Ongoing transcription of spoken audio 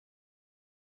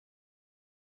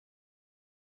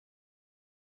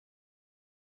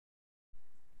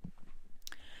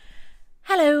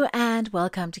Hello and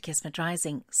welcome to Kismet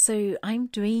Rising. So I'm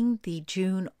doing the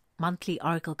June monthly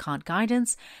Oracle card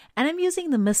guidance, and I'm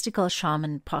using the Mystical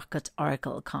Shaman Pocket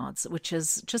Oracle cards, which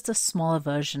is just a smaller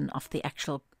version of the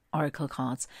actual Oracle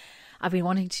cards. I've been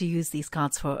wanting to use these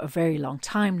cards for a very long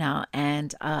time now,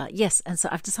 and so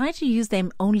I've decided to use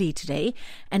them only today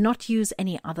and not use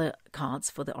any other cards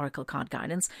for the Oracle card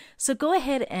guidance. So go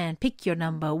ahead and pick your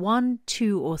number 1,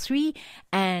 2, or 3,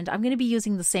 and I'm going to be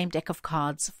using the same deck of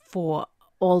cards for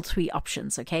all 3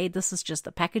 options, okay? This is just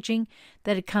the packaging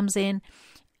that it comes in,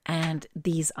 and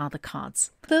these are the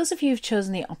cards. For those of you who've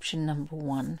chosen the option number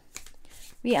 1,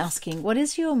 we're asking, what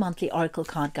is your monthly Oracle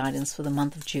card guidance for the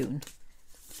month of June?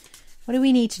 What do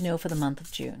we need to know for the month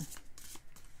of June?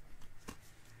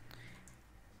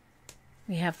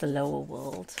 We have the lower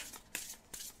world.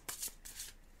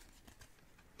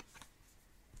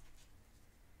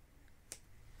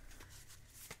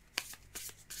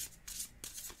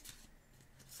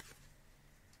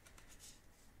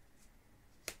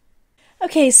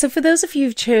 Okay, so for those of you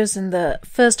who've chosen the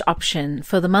first option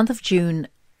for the month of June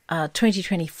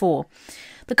 2024,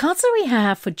 the cards that we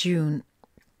have for June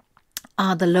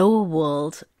are the lower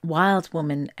world, wild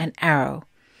woman, and arrow.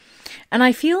 And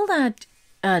I feel that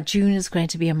June is going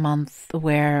to be a month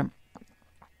where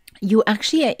you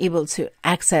actually are able to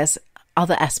access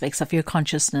other aspects of your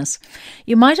consciousness.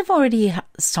 You might have already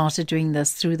started doing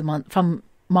this through the month from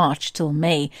March till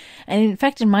May. And in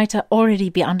fact, it might already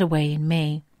be underway in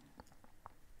May.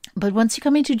 But once you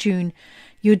come into June,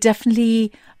 you're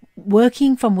definitely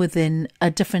working from within a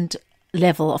different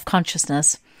level of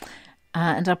consciousness.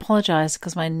 And I apologize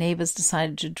because my neighbors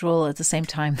decided to drool at the same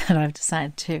time that I've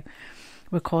decided to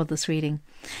record this reading.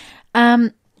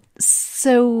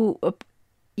 So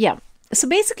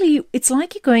basically, it's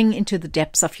like you're going into the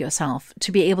depths of yourself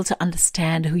to be able to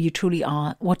understand who you truly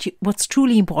are, what's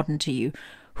truly important to you,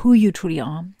 who you truly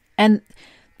are. And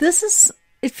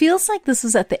it feels like this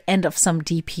is at the end of some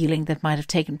deep healing that might have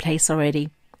taken place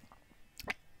already,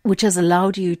 which has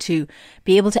allowed you to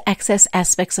be able to access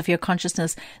aspects of your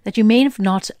consciousness that you may have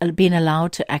not been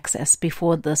allowed to access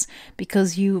before this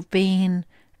because you've been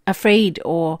afraid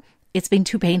or it's been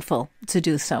too painful to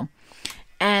do so.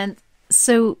 And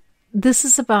so this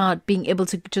is about being able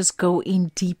to just go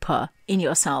in deeper in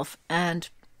yourself and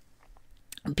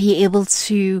be able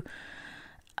to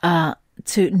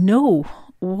know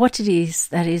what it is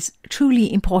that is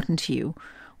truly important to you,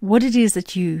 what it is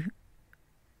that you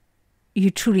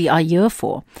truly are here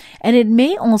for. And it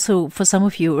may also, for some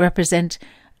of you, represent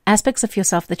aspects of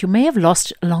yourself that you may have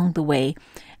lost along the way.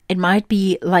 It might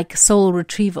be like soul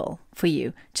retrieval for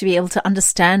you to be able to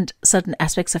understand certain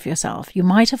aspects of yourself. You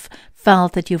might have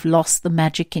felt that you've lost the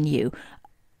magic in you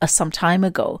some time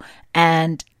ago.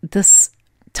 And this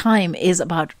time is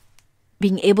about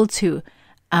being able to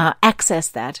access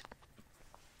that.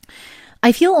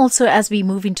 I feel also as we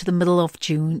move into the middle of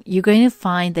June, you're going to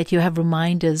find that you have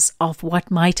reminders of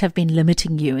what might have been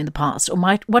limiting you in the past, or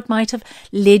what might have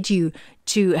led you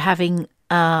to having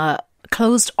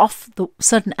closed off the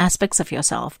certain aspects of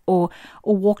yourself, or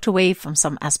walked away from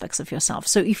some aspects of yourself.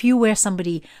 So if you were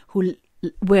somebody who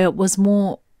was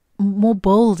more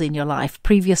bold in your life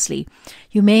previously,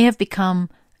 you may have become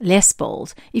less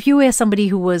bold. If you were somebody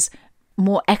who was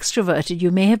more extroverted,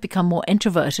 you may have become more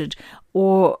introverted,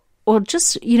 or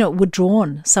just,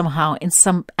 withdrawn somehow in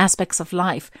some aspects of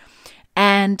life.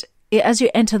 And as you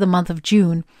enter the month of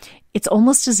June, it's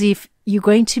almost as if you're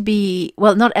going to be,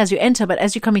 well, not as you enter, but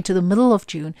as you come into the middle of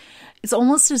June, it's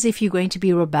almost as if you're going to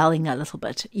be rebelling a little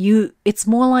bit. It's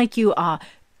more like you are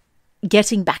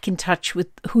getting back in touch with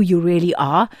who you really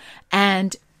are,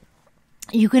 and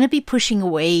you're going to be pushing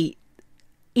away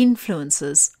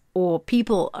influences or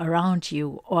people around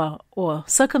you or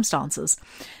circumstances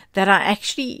that are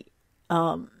actually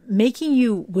making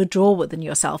you withdraw within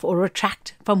yourself or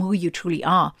retract from who you truly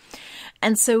are.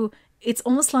 And so it's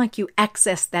almost like you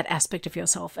access that aspect of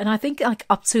yourself. And I think like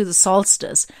up to the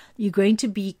solstice, you're going to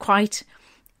be quite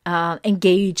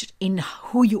engaged in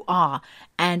who you are,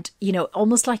 and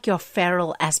almost like your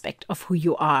feral aspect of who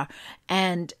you are,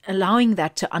 and allowing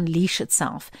that to unleash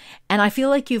itself. And I feel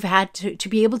like you've had to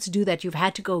be able to do that, you've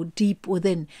had to go deep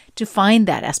within to find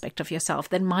that aspect of yourself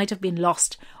that might have been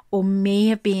lost or may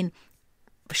have been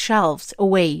shelved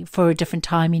away for a different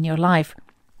time in your life.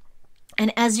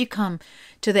 And as you come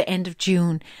to the end of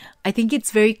June, I think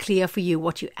it's very clear for you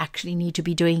what you actually need to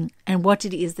be doing and what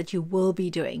it is that you will be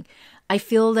doing. I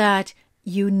feel that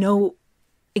you know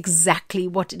exactly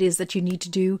what it is that you need to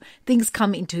do. Things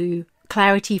come into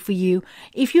clarity for you.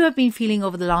 If you have been feeling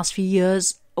over the last few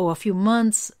years or a few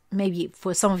months, maybe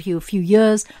for some of you a few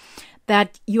years,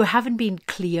 that you haven't been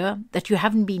clear, that you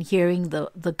haven't been hearing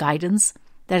the guidance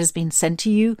that has been sent to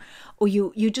you, or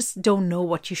you just don't know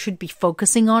what you should be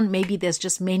focusing on. Maybe there's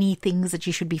just many things that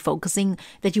you should be focusing,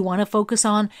 that you want to focus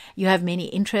on. You have many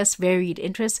interests, varied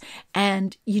interests,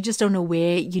 and you just don't know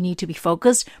where you need to be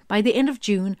focused. By the end of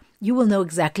June, you will know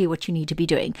exactly what you need to be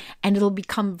doing, and it'll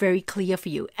become very clear for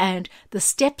you. And the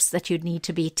steps that you need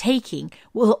to be taking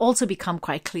will also become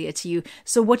quite clear to you.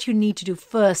 So what you need to do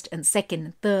first and second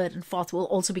and third and fourth will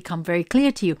also become very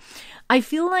clear to you. I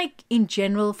feel like in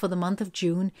general for the month of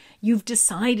June, you've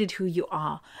decided who you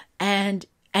are and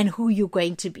who you're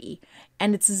going to be.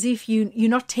 And it's as if you're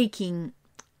not taking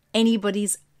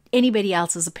anybody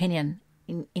else's opinion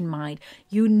in mind.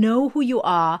 You know who you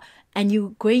are, and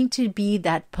you're going to be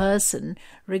that person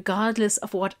regardless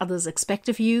of what others expect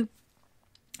of you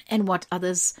and what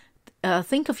others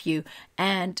think of you.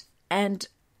 And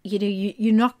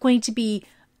you're not going to be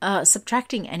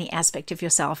subtracting any aspect of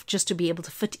yourself just to be able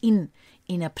to fit in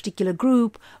a particular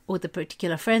group or the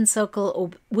particular friend circle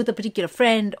or with a particular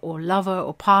friend or lover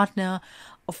or partner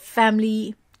or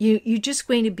family. You're just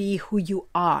going to be who you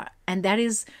are, and that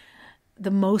is the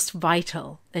most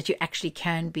vital that you actually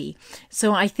can be.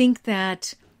 So I think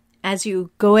that as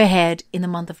you go ahead in the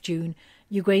month of June,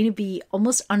 you're going to be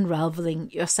almost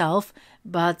unraveling yourself,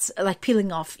 but like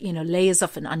peeling off, layers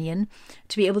of an onion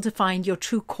to be able to find your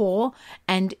true core.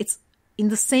 And it's in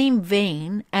the same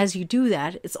vein as you do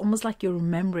that, it's almost like you're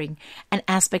remembering an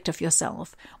aspect of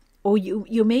yourself. Or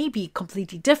you may be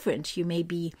completely different. You may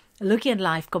be looking at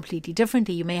life completely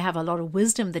differently. You may have a lot of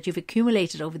wisdom that you've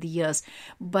accumulated over the years.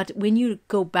 But when you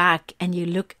go back and you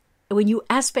look, let me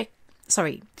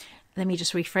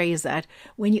just rephrase that.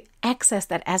 When you access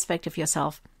that aspect of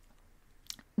yourself,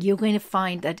 you're going to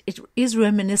find that it is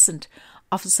reminiscent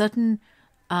of a certain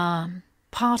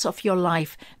part of your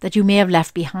life that you may have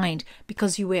left behind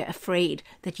because you were afraid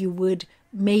that you would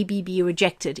maybe be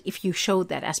rejected if you showed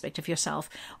that aspect of yourself,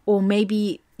 or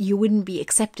maybe you wouldn't be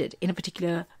accepted in a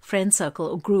particular friend circle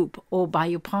or group or by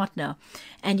your partner,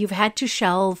 and you've had to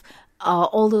shelve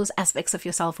all those aspects of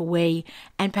yourself away,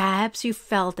 and perhaps you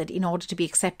felt that in order to be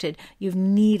accepted you've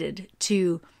needed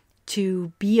to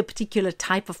be a particular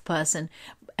type of person.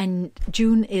 And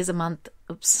June is a month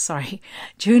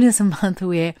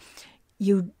where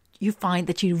you find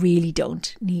that you really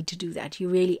don't need to do that. You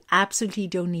really absolutely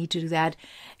don't need to do that.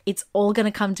 It's all going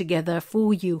to come together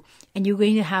for you, and you're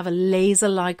going to have a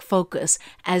laser-like focus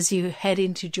as you head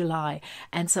into July.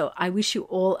 And so I wish you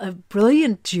all a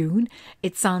brilliant June.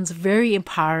 It sounds very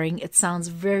empowering. It sounds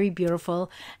very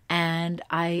beautiful. And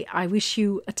I wish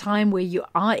you a time where you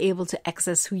are able to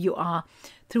access who you are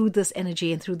through this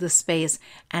energy and through this space.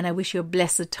 And I wish you a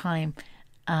blessed time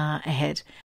ahead.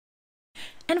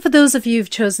 And for those of you who've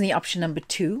chosen the option number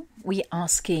 2, we're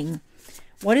asking,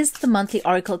 what is the monthly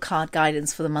oracle card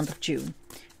guidance for the month of June?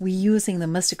 We're using the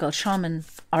Mystical Shaman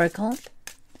Oracle.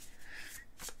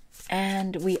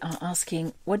 And we are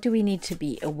asking, what do we need to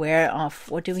be aware of?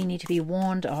 What do we need to be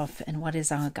warned of? And what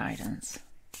is our guidance?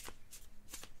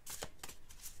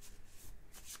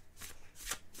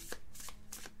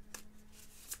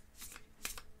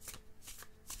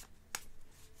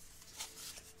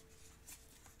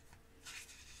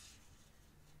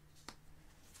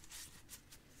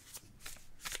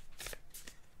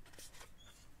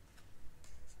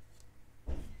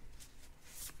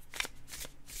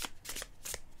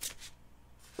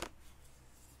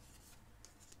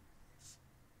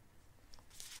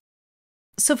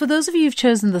 So for those of you who've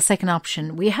chosen the second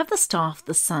option, we have the staff,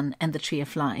 the sun, and the tree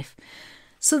of life.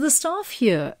 So the staff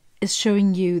here is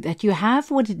showing you that you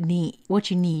have what you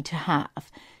need to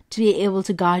have to be able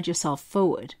to guide yourself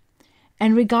forward.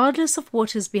 And regardless of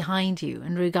what is behind you,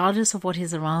 and regardless of what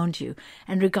is around you,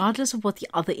 and regardless of what the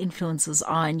other influences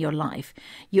are in your life,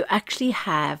 you actually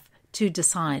have to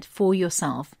decide for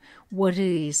yourself what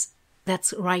it is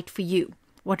that's right for you,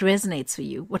 what resonates for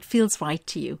you, what feels right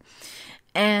to you,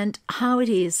 and how it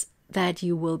is that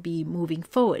you will be moving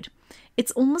forward.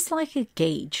 It's almost like a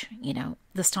gauge,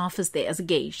 the staff is there as a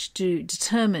gauge to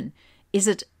determine, is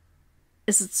it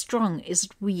strong? Is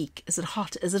it weak? Is it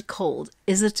hot? Is it cold?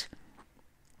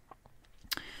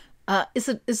 Are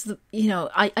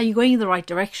you going in the right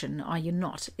direction? Are you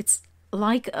not? It's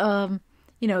like,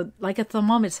 like a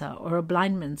thermometer or a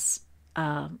blindman's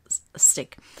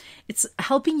stick. It's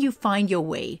helping you find your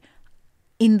way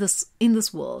in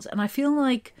this world. And I feel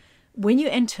like when you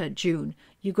enter June,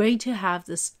 you're going to have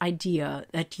this idea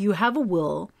that you have a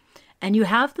will and you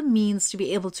have the means to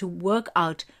be able to work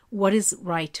out what is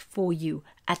right for you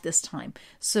at this time.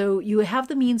 So you have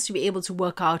the means to be able to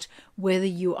work out whether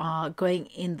you are going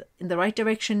in the right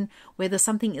direction, whether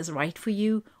something is right for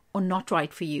you or not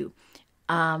right for you,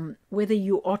 whether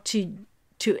you ought to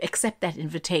accept that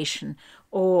invitation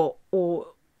or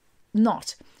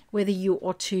not, whether you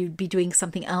ought to be doing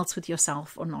something else with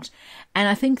yourself or not. And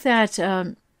I think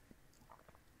that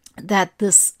that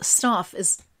this stuff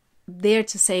is there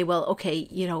to say, well, okay,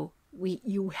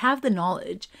 you have the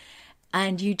knowledge,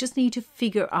 and you just need to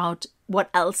figure out what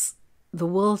else the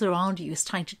world around you is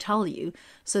trying to tell you,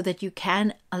 so that you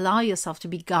can allow yourself to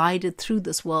be guided through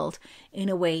this world in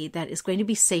a way that is going to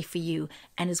be safe for you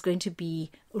and is going to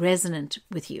be resonant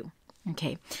with you.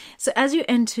 Okay. So as you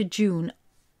enter June,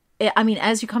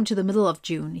 as you come to the middle of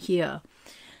June here,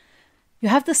 you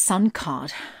have the Sun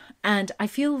card. And I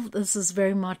feel this is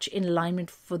very much in alignment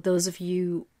for those of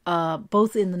you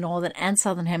both in the northern and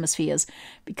southern hemispheres,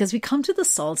 because we come to the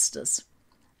solstice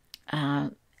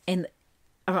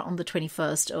around the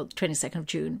 21st or 22nd of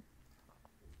June.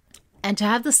 And to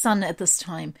have the sun at this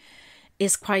time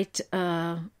is quite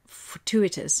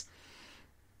fortuitous.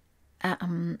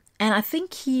 And I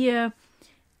think here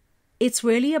it's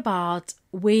really about,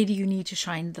 where do you need to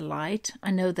shine the light?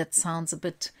 I know that sounds a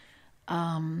bit,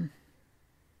 cliched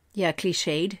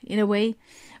in a way,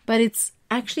 but it's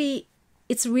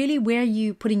really where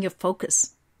you putting your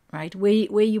focus, right?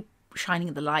 Where you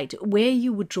shining the light, where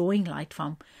you were drawing light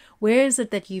from. Where is it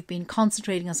that you've been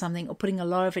concentrating on something or putting a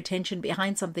lot of attention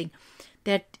behind something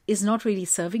that is not really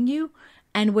serving you?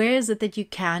 And where is it that you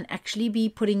can actually be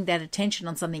putting that attention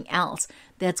on something else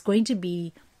that's going to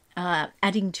be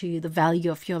adding to the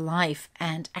value of your life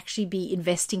and actually be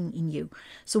investing in you?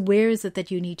 So where is it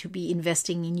that you need to be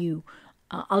investing in you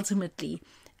ultimately?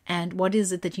 And what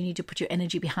is it that you need to put your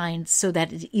energy behind so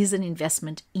that it is an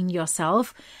investment in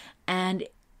yourself? And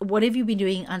what have you been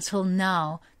doing until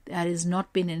now that has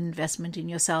not been an investment in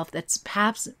yourself, that's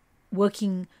perhaps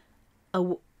working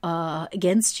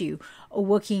against you or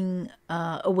working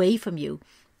away from you?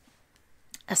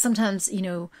 Sometimes,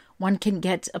 one can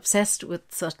get obsessed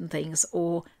with certain things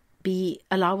or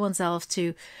allow oneself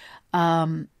to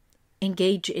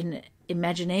engage in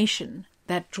imagination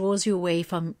that draws you away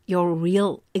from your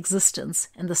real existence.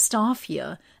 And the staff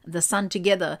here, the sun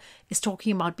together, is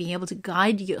talking about being able to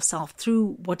guide yourself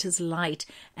through what is light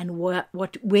and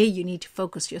where you need to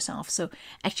focus yourself. So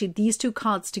actually these two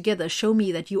cards together show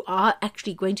me that you are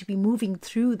actually going to be moving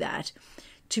through that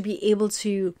to be able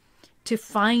to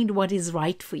find what is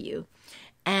right for you.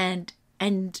 And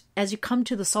as you come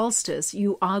to the solstice,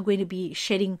 you are going to be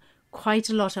shedding quite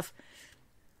a lot of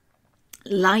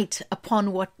light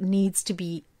upon what needs to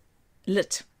be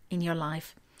lit in your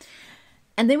life.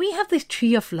 And then we have the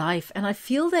tree of life. And I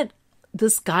feel that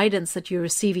this guidance that you're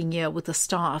receiving here with the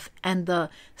staff and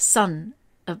the sun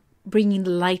bringing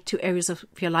the light to areas of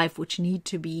your life which need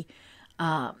to be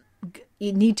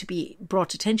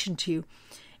brought attention to,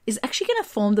 is actually going to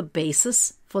form the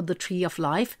basis for the tree of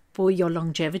life, for your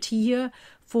longevity here,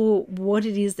 for what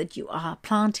it is that you are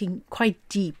planting quite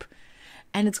deep.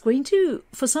 And it's going to,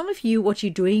 for some of you, what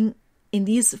you're doing in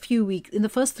these few weeks, in the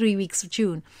first 3 weeks of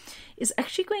June, is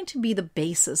actually going to be the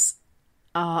basis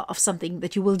of something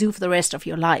that you will do for the rest of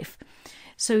your life.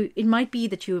 So it might be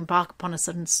that you embark upon a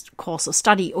certain course of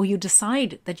study, or you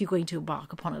decide that you're going to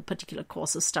embark upon a particular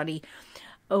course of study,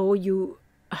 or you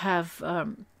have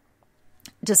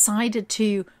decided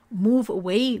to move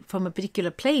away from a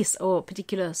particular place or a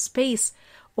particular space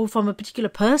or from a particular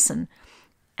person.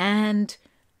 And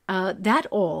that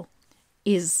all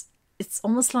it's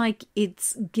almost like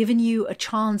it's given you a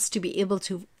chance to be able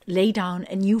to lay down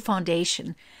a new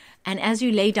foundation. And as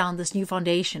you lay down this new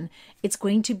foundation, it's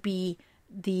going to be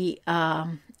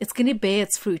it's going to bear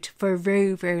its fruit for a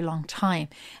very, very long time.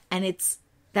 And it's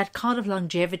that card of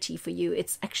longevity for you.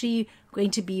 It's actually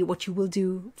going to be what you will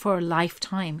do for a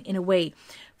lifetime in a way.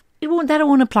 That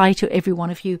won't apply to every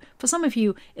one of you. For some of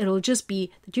you, it'll just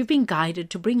be that you've been guided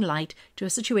to bring light to a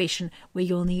situation where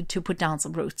you'll need to put down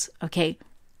some roots, okay?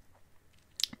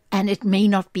 And it may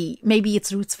not be, maybe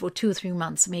it's roots for 2 or 3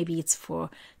 months, maybe it's for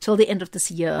till the end of this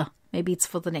year, maybe it's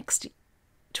for the next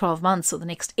 12 months or the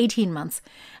next 18 months,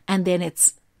 and then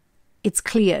it's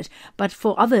cleared. But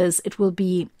for others, it will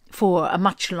be for a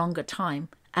much longer time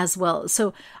as well.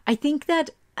 So I think that,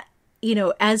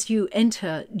 as you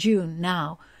enter June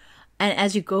now, and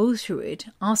as you go through it,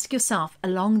 ask yourself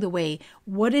along the way,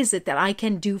 what is it that I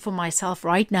can do for myself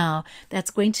right now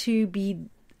that's going to be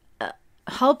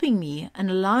helping me and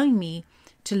allowing me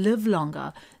to live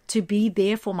longer, to be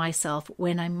there for myself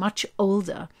when I'm much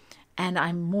older and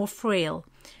I'm more frail?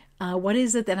 What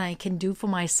is it that I can do for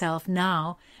myself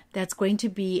now that's going to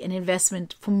be an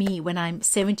investment for me when I'm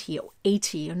 70 or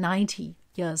 80 or 90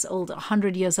 years old,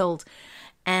 100 years old?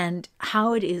 And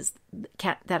how it is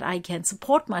that I can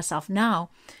support myself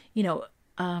now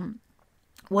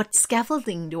what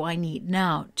scaffolding do I need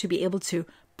now to be able to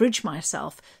bridge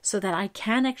myself so that I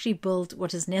can actually build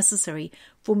what is necessary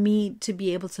for me to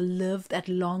be able to live that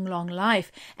long, long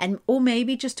life, or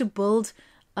maybe just to build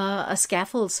a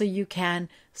scaffold so you can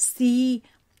see,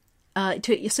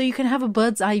 so you can have a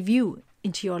bird's eye view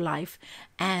into your life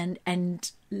and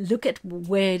look at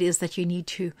where it is that you need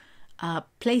to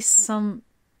place some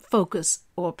focus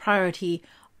or priority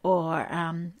or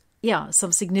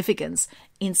some significance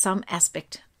in some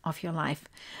aspect of your life.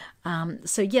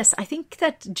 So yes, I think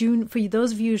that June, for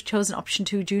those of you who've chosen option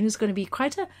 2, June is going to be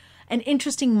quite an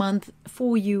interesting month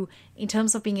for you in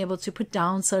terms of being able to put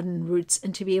down certain roots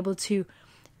and to be able to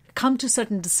come to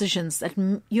certain decisions that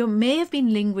you may have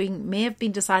been lingering, may have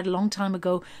been decided a long time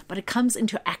ago, but it comes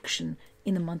into action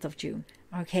in the month of June.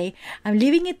 Okay, I'm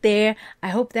leaving it there. I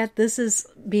hope that this has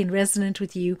been resonant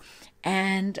with you.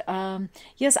 And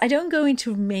yes, I don't go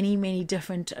into many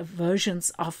different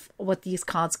versions of what these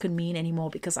cards could mean anymore,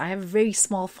 because I have a very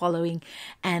small following,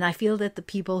 and I feel that the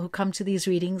people who come to these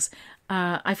readings,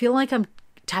 I feel like I'm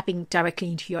tapping directly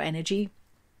into your energy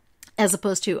as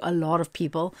opposed to a lot of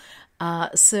people.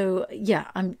 So yeah,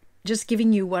 I'm just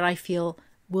giving you what I feel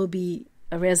will be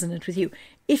resonant with you.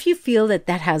 If you feel that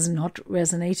has not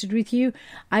resonated with you,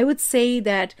 I would say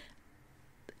that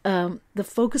the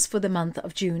focus for the month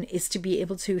of June is to be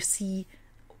able to see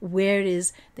where it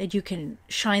is that you can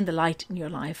shine the light in your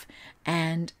life,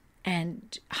 and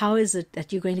how is it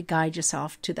that you're going to guide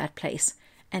yourself to that place.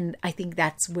 And I think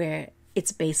that's where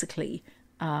it's basically,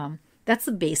 that's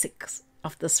the basics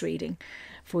of this reading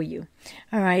for you.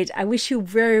 All right. I wish you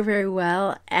very, very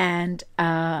well, and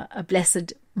a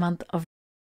blessed month of.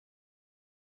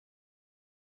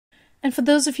 And for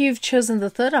those of you who've chosen the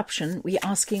third option, we're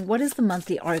asking, what is the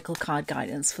monthly oracle card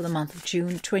guidance for the month of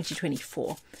June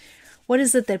 2024? What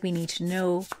is it that we need to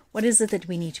know? What is it that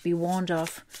we need to be warned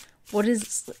of? What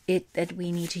is it that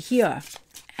we need to hear?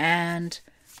 And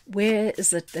where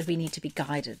is it that we need to be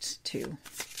guided to?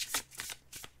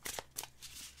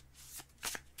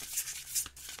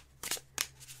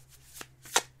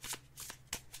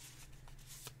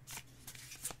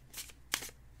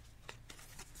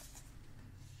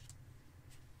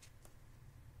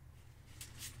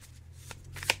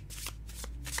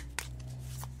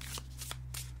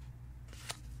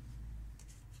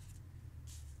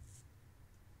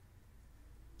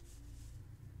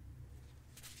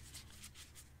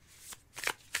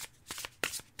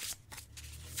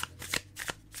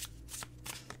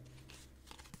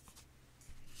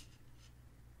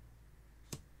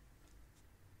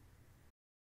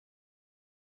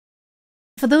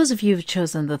 For those of you who've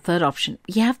chosen the third option,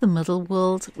 we have the middle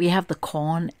world, we have the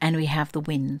corn, and we have the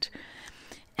wind.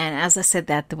 And as I said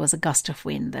that, there was a gust of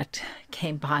wind that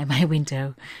came by my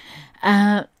window.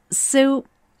 So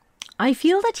I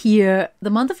feel that here,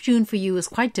 the month of June for you is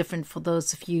quite different for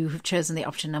those of you who've chosen the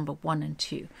option number 1 and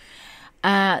 2.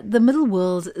 The middle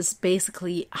world is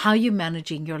basically how you're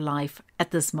managing your life at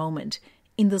this moment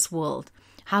in this world.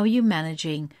 How are you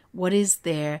managing what is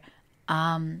there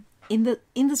in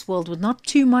this world, with not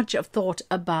too much of thought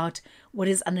about what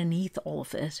is underneath all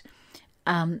of it.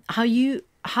 How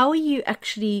are you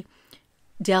actually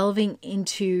delving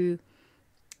into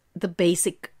the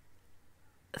basic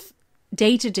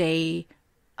day-to-day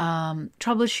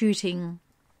troubleshooting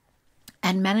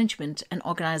and management and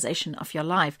organization of your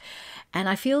life? And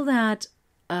I feel that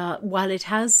while it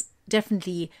has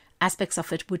definitely aspects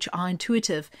of it which are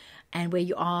intuitive and where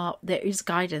there is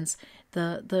guidance,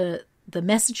 the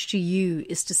message to you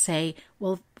is to say,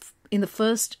 well, in the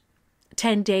first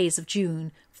 10 days of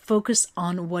June, focus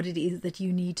on what it is that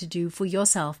you need to do for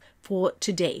yourself for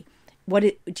today.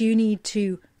 Do you need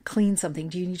to clean something?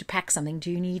 Do you need to pack something?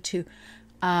 Do you need to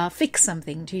fix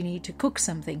something? Do you need to cook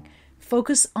something?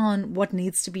 Focus on what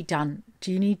needs to be done.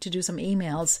 Do you need to do some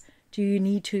emails? Do you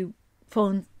need to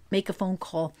make a phone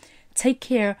call? Take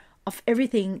care of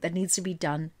everything that needs to be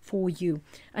done for you.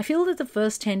 I feel that the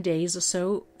first 10 days or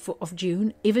so of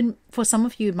June, even for some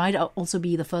of you, it might also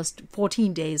be the first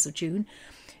 14 days of June.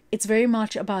 It's very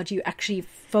much about you actually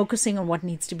focusing on what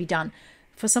needs to be done.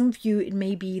 For some of you, it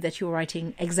may be that you're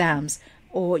writing exams,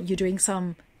 or you're doing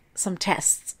some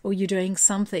tests, or you're doing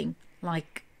something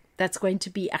like that's going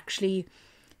to be actually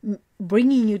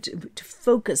bringing you to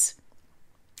focus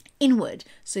inward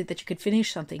so that you could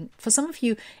finish something. For some of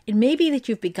you, it may be that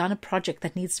you've begun a project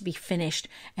that needs to be finished,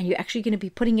 and you're actually going to be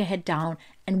putting your head down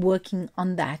and working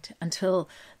on that until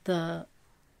the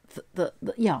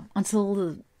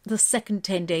second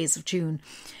 10 days of June.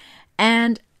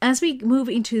 And as we move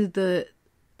into the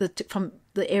time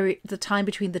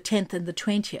between the 10th and the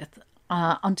 20th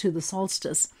onto the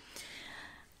solstice,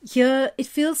 here it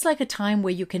feels like a time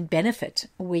where you can benefit,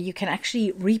 where you can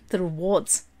actually reap the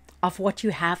rewards of what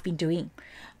you have been doing.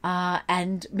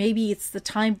 And maybe it's the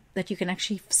time that you can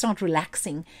actually start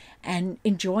relaxing and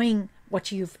enjoying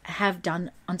what you have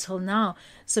done until now.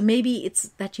 So maybe it's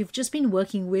that you've just been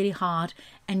working really hard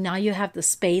and now you have the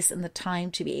space and the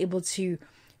time to be able to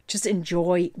just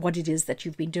enjoy what it is that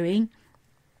you've been doing.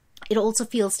 It also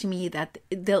feels to me that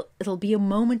it'll be a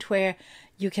moment where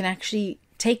you can actually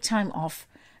take time off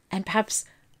and perhaps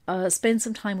spend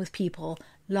some time with people,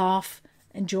 laugh,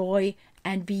 enjoy,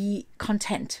 and be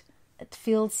content. It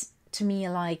feels to me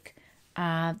like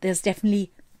there's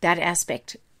definitely that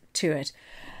aspect to it.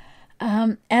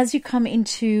 As you come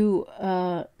into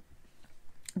the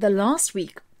last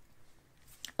week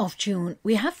of June,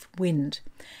 we have wind.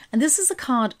 And this is a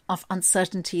card of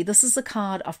uncertainty. This is a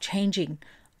card of change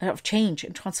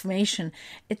and transformation.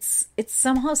 It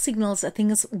somehow signals that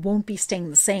things won't be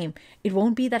staying the same. It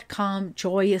won't be that calm,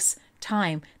 joyous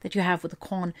time that you have with the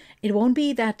corn. It won't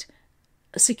be that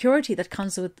security that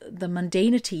comes with the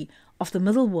mundanity of the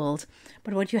middle world.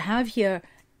 But what you have here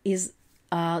is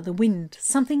the wind.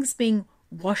 Something's being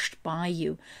washed by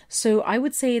you. So I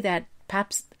would say that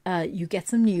perhaps you get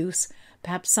some news,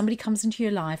 perhaps somebody comes into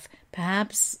your life,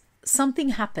 perhaps something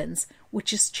happens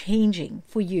which is changing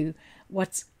for you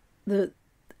what's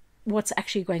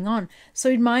actually going on. So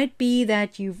it might be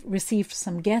that you've received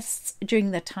some guests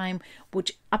during that time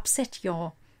which upset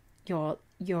your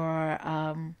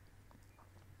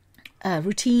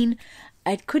routine.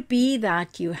 It could be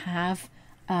that you have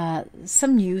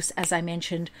some news, as I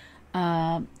mentioned.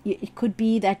 It could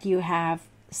be that you have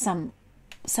some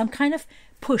kind of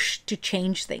push to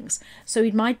change things. So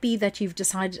it might be that you've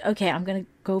decided, okay, I'm going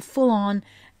to go full on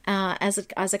as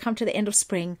I come to the end of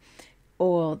spring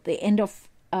or the end of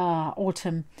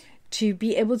autumn, to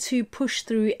be able to push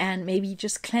through and maybe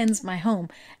just cleanse my home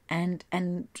and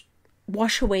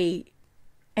wash away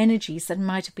energies that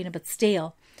might have been a bit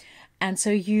stale. And so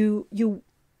you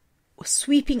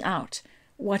sweeping out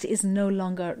what is no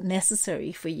longer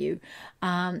necessary for you.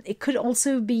 It could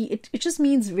also be, it just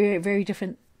means very, very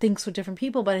different things for different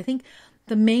people. But I think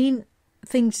the main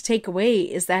thing to take away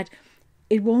is that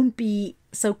it won't be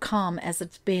so calm as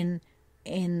it's been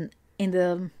in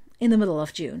the middle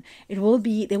of June. There will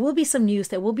be some news,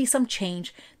 there will be some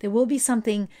change, there will be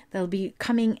something that'll be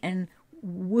coming and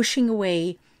whooshing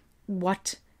away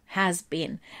what has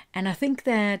been. And I think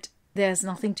that there's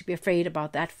nothing to be afraid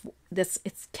about that.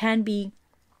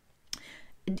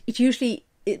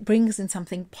 It brings in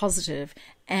something positive,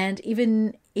 and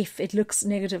even if it looks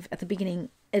negative at the beginning,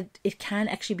 it can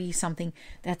actually be something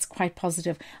that's quite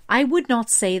positive. I would not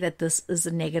say that this is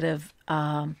a negative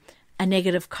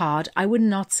card. I would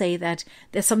not say that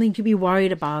there's something to be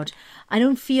worried about. I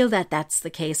don't feel that that's the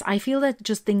case. I feel that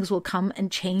just things will come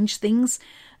and change things.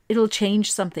 It'll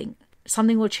change something.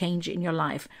 Something will change in your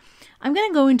life. I'm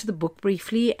going to go into the book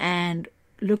briefly and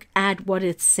look at what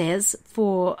it says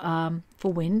for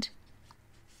wind.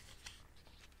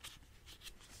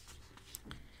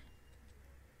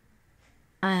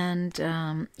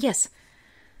 And yes,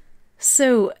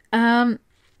 so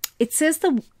it says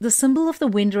the symbol of the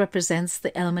wind represents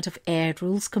the element of air. It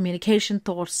rules communication,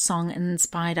 thought, song, and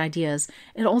inspired ideas.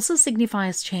 It also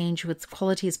signifies change with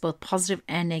qualities both positive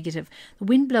and negative. The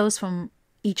wind blows from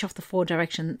each of the four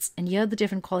directions, and here the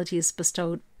different qualities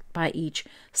bestowed by each.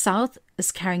 South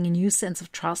is carrying a new sense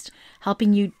of trust,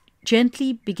 helping you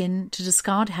gently begin to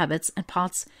discard habits and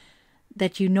parts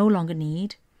that you no longer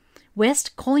need.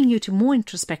 West, calling you to more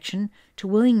introspection, to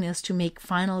willingness to make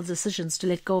final decisions, to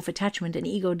let go of attachment and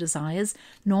ego desires.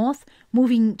 North,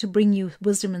 moving to bring you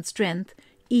wisdom and strength.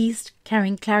 East,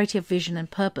 carrying clarity of vision and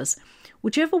purpose.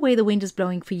 Whichever way the wind is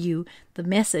blowing for you, the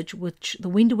message which the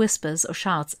wind whispers or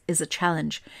shouts is a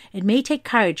challenge. It may take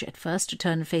courage at first to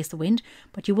turn and face the wind,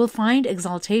 but you will find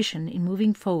exaltation in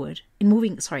moving toward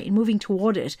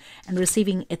it and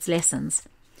receiving its lessons.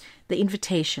 The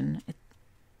invitation.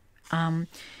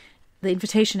 The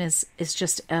invitation is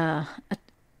just a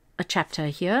chapter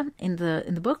here in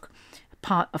the book,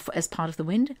 as part of the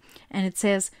wind, and it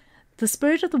says, "The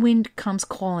spirit of the wind comes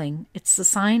calling. It's the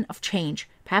sign of change.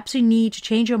 Perhaps you need to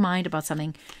change your mind about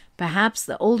something. Perhaps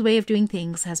the old way of doing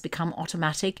things has become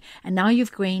automatic, and now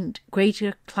you've gained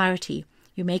greater clarity.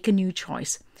 You make a new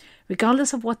choice.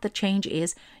 Regardless of what the change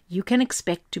is, you can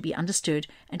expect to be understood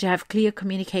and to have clear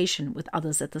communication with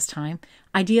others at this time.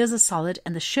 Ideas are solid,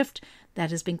 and the shift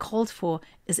that has been called for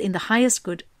is in the highest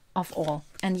good of all."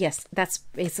 And yes, that's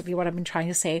basically what I've been trying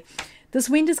to say. This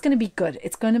wind is going to be good.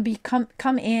 It's going to be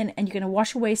come in, and you're going to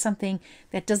wash away something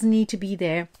that doesn't need to be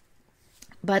there.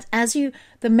 But as you,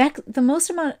 the most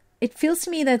amount it feels to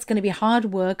me that it's going to be hard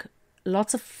work,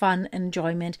 lots of fun,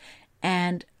 enjoyment,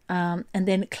 and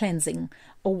then cleansing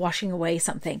or washing away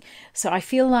something. So I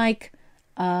feel like,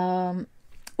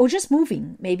 or just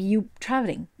moving. Maybe you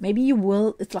traveling. Maybe you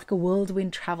will. It's like a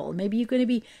whirlwind travel. Maybe you're going to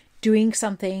be doing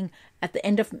something at the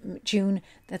end of June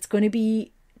that's going to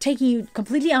be taking you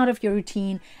completely out of your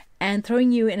routine and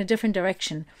throwing you in a different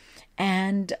direction.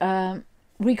 And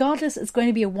regardless, it's going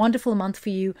to be a wonderful month for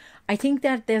you. I think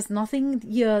that there's nothing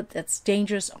here that's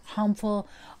dangerous or harmful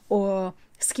or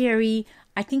scary.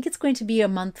 I think it's going to be a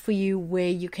month for you where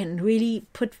you can really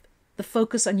put the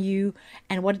focus on you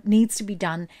and what needs to be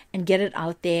done and get it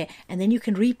out there, and then you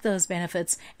can reap those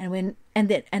benefits. And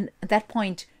at that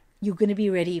point, you're going to be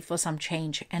ready for some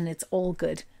change, and it's all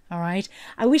good. All right.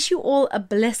 I wish you all a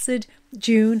blessed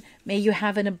June. May you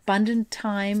have an abundant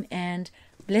time, and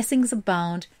blessings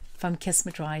abound from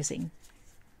Kismet Rising.